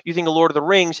Potter, you think of Lord of the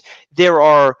Rings. There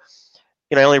are,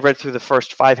 I only read through the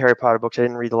first 5 Harry Potter books. I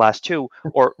didn't read the last 2,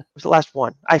 or was the last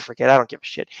one? I forget. I don't give a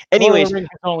shit. Anyways, Lord of the Rings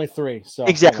is only 3. So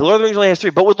exactly, Lord of the Rings only has 3.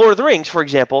 But with Lord of the Rings, for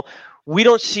example, we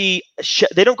don't see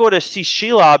they don't go to see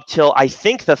Shelob till I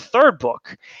think the 3rd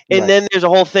book, and then there's a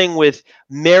whole thing with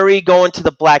Merry going to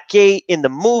the Black Gate in the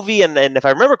movie, and if I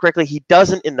remember correctly, he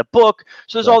doesn't in the book.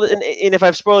 So there's all the, and if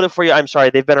I've spoiled it for you, I'm sorry.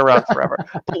 They've been around forever.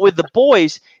 But with the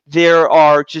boys, there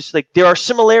are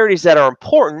similarities that are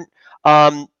important.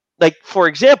 Like, for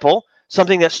example,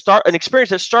 an experience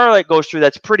that Starlight goes through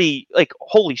that's pretty like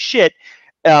holy shit.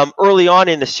 Early on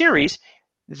in the series,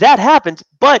 that happens,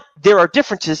 but there are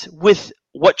differences with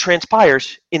what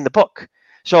transpires in the book.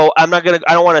 So I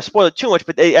don't want to spoil it too much,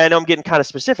 but I know I'm getting kind of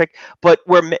specific. But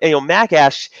where Mac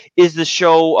asks, is the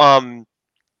show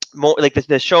more like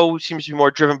the show seems to be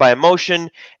more driven by emotion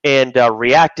and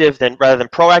reactive rather than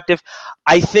proactive?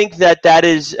 I think that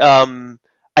is.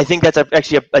 I think that's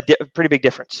actually a pretty big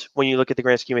difference when you look at the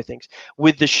grand scheme of things.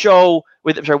 With the show,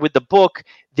 with the book,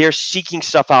 they're seeking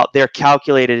stuff out. They're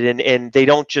calculated, and they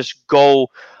don't just go.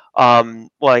 Well,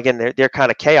 again, they're kind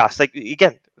of chaos. Like,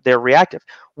 again, they're reactive.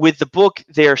 With the book,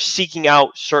 they're seeking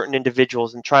out certain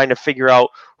individuals and trying to figure out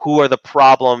who are the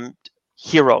problem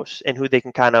heroes and who they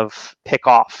can kind of pick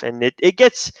off, and it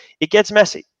gets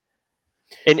messy.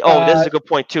 And this is a good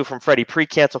point too from Freddie,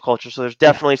 pre-cancel culture. So there's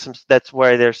definitely some. That's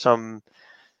where there's some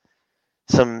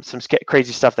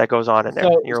crazy stuff that goes on in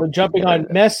there. So jumping on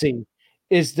messy,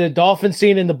 is the dolphin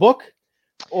scene in the book,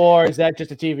 or is that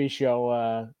just a TV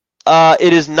show?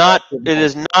 It is not. It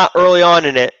is not early on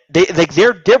in it.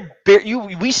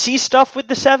 We see stuff with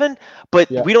the 7, but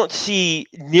we don't see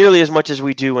nearly as much as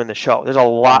we do in the show. There's a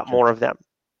lot more of them.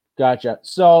 Gotcha.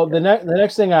 So the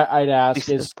next thing I'd ask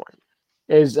is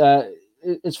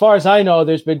as far as I know,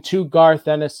 there's been 2 Garth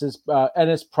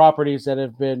Ennis properties that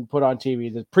have been put on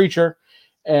TV: The Preacher,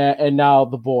 and now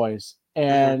The Boys.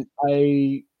 And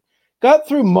I got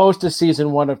through most of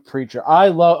season 1 of Preacher. I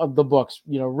love the books.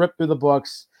 Ripped through the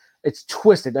books. It's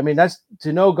twisted. I mean, that's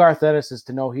to know Garth Ennis is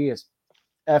to know he is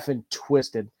effing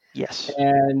twisted. Yes.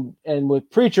 And with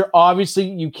Preacher, obviously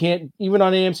you can't, even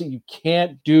on AMC, you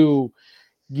can't do,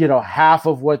 half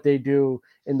of what they do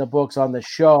in the books on the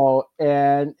show.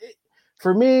 And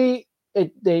for me,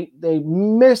 they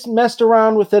messed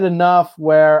around with it enough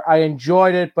where I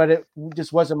enjoyed it, but it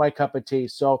just wasn't my cup of tea.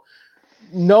 So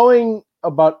knowing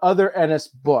about other Ennis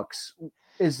books,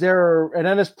 is there an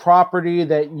Ennis property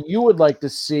that you would like to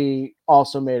see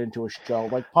also made into a show,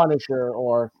 like Punisher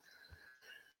or?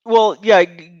 Well, yeah,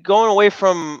 going away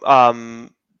from the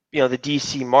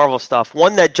DC Marvel stuff,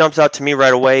 one that jumps out to me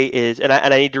right away is, and I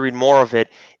need to read more of it,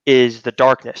 is The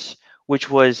Darkness, which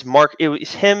was It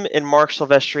was him and Mark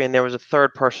Silvestri, and there was a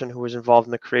third person who was involved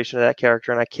in the creation of that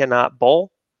character, and I cannot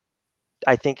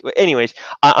I think. Anyways,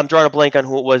 I'm drawing a blank on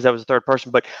who it was that was the third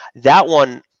person, but that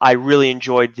one I really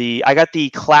enjoyed. I got the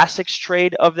classics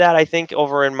trade of that, I think,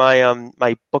 over in my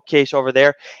my bookcase over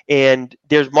there, and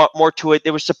there's more to it. It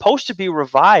was supposed to be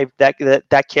revived,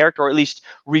 that character, or at least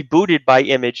rebooted by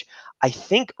Image, I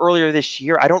think earlier this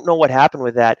year. I don't know what happened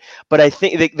with that, but I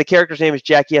think the character's name is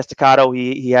Jackie Estacado.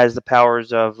 He has the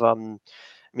powers of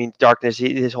Darkness.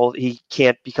 He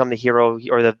can't become the hero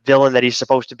or the villain that he's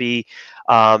supposed to be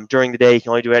during the day. He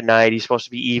can only do it at night. He's supposed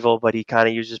to be evil, but he kind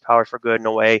of uses powers for good in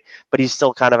a way. But he's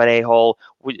still kind of an a-hole,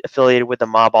 affiliated with the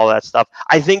mob, all that stuff.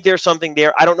 I think there's something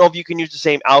there. I don't know if you can use the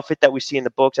same outfit that we see in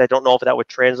the books. I don't know if that would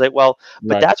translate well,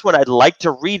 but that's what I'd like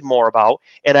to read more about,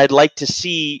 and I'd like to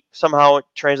see somehow it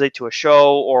translate to a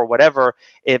show or whatever.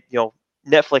 If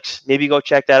Netflix, maybe go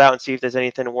check that out and see if there's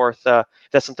anything worth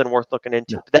that's something worth looking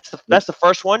into. But that's the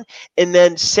first one. And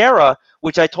then Sarah,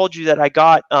 which I told you that I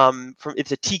got from,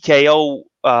 it's a TKO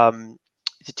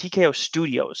it's a TKO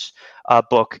Studios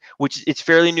book, which it's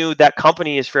fairly new. That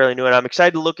company is fairly new, and I'm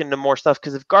excited to look into more stuff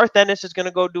because if Garth Ennis is going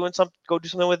to go do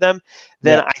something with them,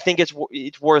 then I think it's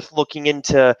worth looking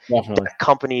into that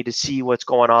company to see what's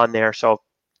going on there. So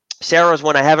Sarah's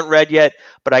one I haven't read yet,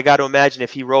 but I got to imagine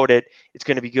if he wrote it, it's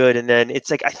going to be good. And then it's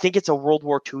like I think it's a World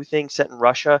War II thing set in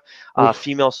Russia,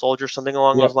 female soldier, something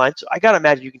along those lines. So I got to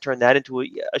imagine you can turn that into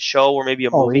a show or maybe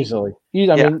a movie. Easily.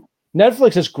 I mean,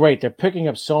 Netflix is great. They're picking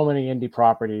up so many indie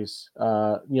properties.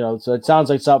 So it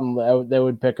sounds like something they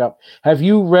would pick up. Have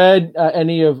you read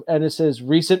any of Ennis's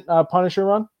recent Punisher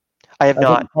run? I have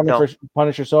not.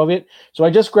 Punisher Soviet. So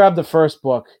I just grabbed the first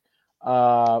book.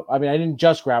 I mean, I didn't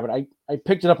just grab it. I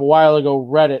picked it up a while ago,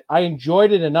 read it. I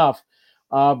enjoyed it enough,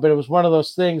 but it was one of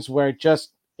those things where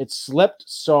it slipped.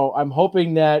 So I'm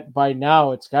hoping that by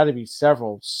now it's got to be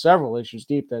several issues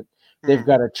deep that they've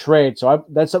got to trade. So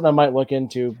that's something I might look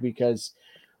into because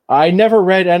I never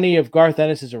read any of Garth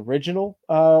Ennis's original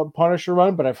Punisher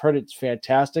run, but I've heard it's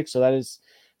fantastic. So that is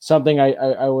something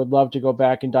I would love to go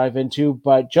back and dive into.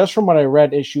 But just from what I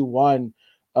read, issue 1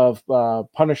 of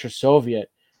Punisher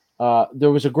Soviet, there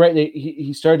was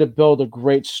he started to build a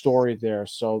great story there.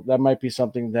 So that might be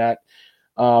something that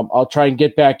I'll try and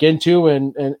get back into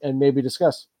and maybe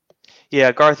discuss.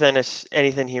 Yeah, Garth Ennis,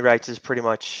 anything he writes is pretty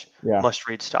much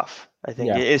must-read stuff. I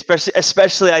think,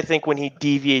 especially I think when he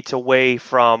deviates away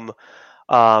from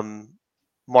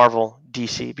Marvel,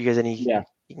 DC, because then he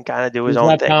can kind of do his own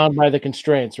thing. He's not bound by the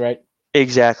constraints, right?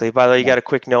 Exactly. By the way, you got a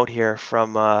quick note here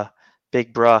from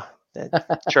Big Bruh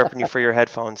chirping you for your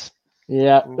headphones.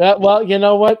 Yeah. Well, you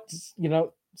know what?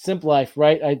 Simp life,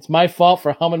 right? It's my fault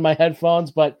for humming my headphones,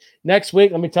 but next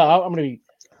week, let me tell you, I'm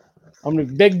gonna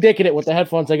be big dicking it with the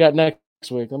headphones I got next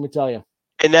week. Let me tell you.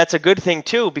 And that's a good thing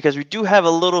too, because we do have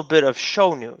a little bit of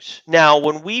show news. Now,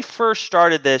 when we first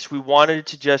started this, we wanted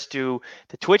to just do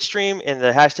the Twitch stream and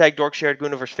the hashtag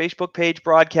DorkSharedGooniverse Facebook page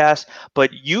broadcast.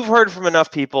 But you've heard from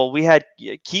enough people.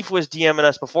 Keith was DMing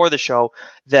us before the show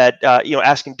that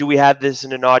asking, do we have this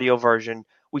in an audio version?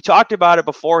 We talked about it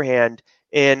beforehand,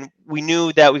 and we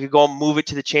knew that we could go and move it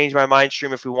to the Change My Mind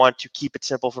stream if we want to keep it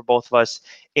simple for both of us.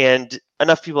 And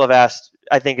enough people have asked.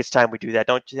 I think it's time we do that,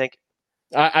 don't you think?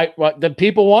 The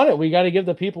people want it. We got to give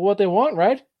the people what they want,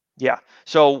 right? Yeah.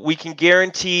 So we can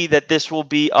guarantee that this will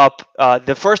be up.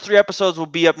 The first 3 episodes will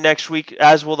be up next week,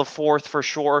 as will the 4th for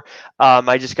sure.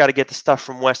 I just got to get the stuff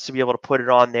from Wes to be able to put it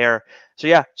on there. So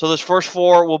yeah. So those first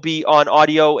 4 will be on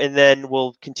audio, and then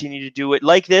we'll continue to do it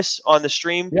like this on the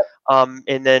stream. Yep.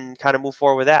 And then kind of move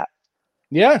forward with that.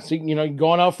 Yeah. So you're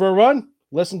going out for a run.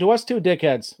 Listen to us too,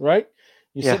 dickheads. Right?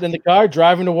 You're sitting in the car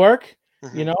driving to work.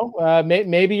 Mm-hmm.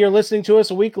 Maybe you're listening to us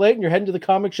a week late and you're heading to the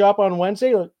comic shop on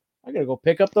Wednesday. I got to go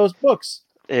pick up those books.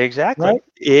 Exactly. Right?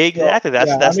 Exactly.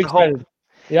 So, that's the hope.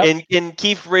 Yep. And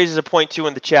Keith raises a point too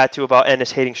in the chat too about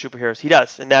Ennis hating superheroes. He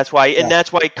does, and that's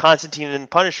why Constantine and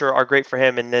Punisher are great for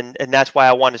him, and that's why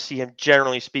I want to see him,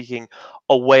 generally speaking,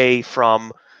 away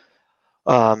from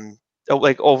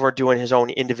overdoing his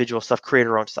own individual stuff,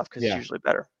 creator-owned stuff, because it's usually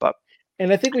better.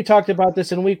 And I think we talked about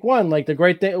this in week 1. Like the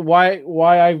great thing,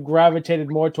 why I've gravitated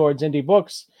more towards indie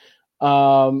books,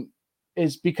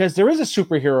 is because there is a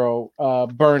superhero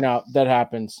burnout that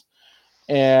happens,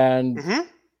 and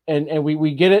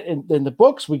we get it in the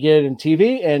books, we get it in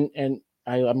TV, and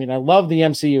I mean I love the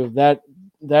MCU.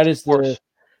 That is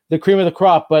the cream of the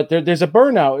crop, but there's a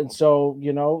burnout, and so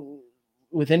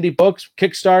with indie books,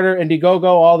 Kickstarter, Indiegogo,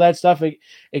 all that stuff,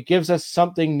 it gives us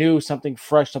something new, something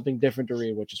fresh, something different to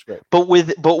read, which is great. But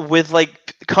with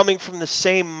like coming from the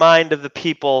same mind of the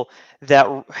people that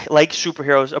like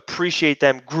superheroes, appreciate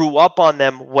them, grew up on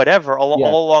them, whatever, all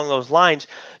along those lines.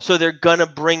 So they're gonna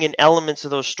bring in elements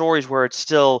of those stories where it's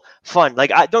still fun. Like,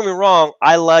 don't get me wrong,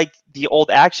 I like the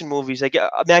old action movies. Like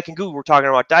Mac and Goo were talking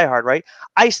about Die Hard, right?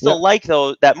 I still like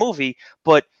that movie,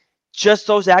 but just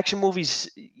those action movies,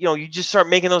 you just start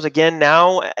making those again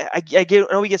now. I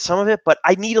know we get some of it, but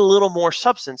I need a little more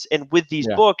substance. And with these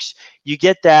books, you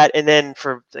get that. And then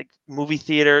for like movie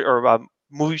theater or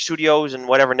movie studios and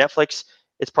whatever, Netflix,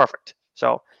 it's perfect.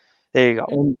 So there you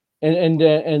go.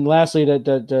 And lastly,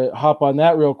 to hop on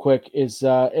that real quick is,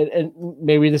 and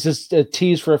maybe this is a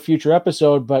tease for a future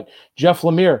episode, but Jeff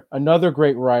Lemire, another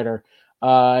great writer.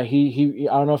 He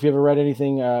I don't know if you ever read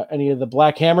any of the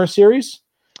Black Hammer series.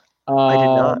 I did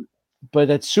not. But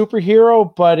it's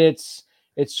superhero, but it's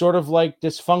sort of like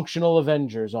dysfunctional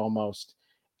Avengers almost.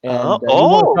 And you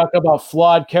want to talk about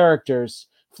flawed characters,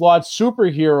 flawed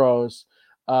superheroes.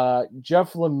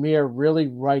 Jeff Lemire really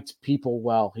writes people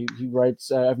well. He writes.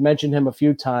 I've mentioned him a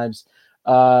few times,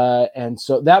 and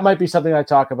so that might be something I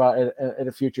talk about at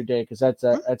a future date because that's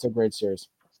a great series.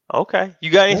 Okay. You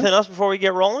got anything else before we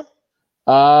get rolling?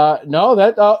 No,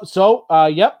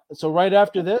 that yep. So right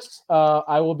after this,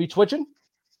 I will be twitching.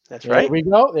 That's There right. we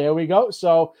go. There we go.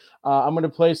 So I'm going to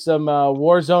play some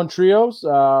Warzone trios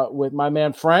with my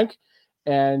man Frank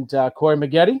and Corey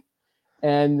Maggette.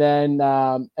 And then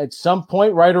at some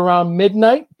point, right around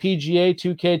midnight, PGA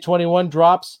 2K21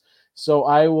 drops. So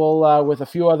I will, with a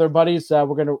few other buddies,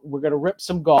 we're gonna rip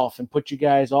some golf and put you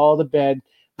guys all to bed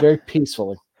very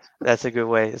peacefully. That's a good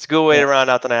way. It's a good way Yeah. to round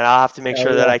out the night. I'll have to make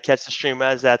sure that Yeah. I catch the stream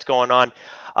as that's going on.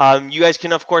 You guys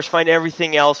can, of course, find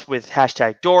everything else with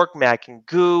hashtag Dork, Mac and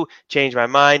Goo, Change My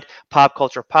Mind, Pop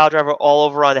Culture Pile Driver, all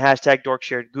over on the hashtag Dork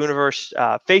Shared Gooniverse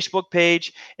Facebook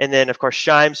page. And then, of course,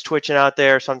 Shime's twitching out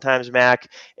there, sometimes Mac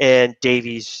and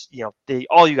Davies,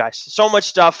 all you guys. So much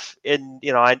stuff. And,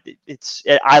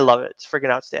 I love it. It's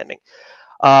freaking outstanding.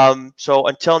 So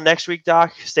until next week,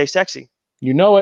 Doc, stay sexy. You know it.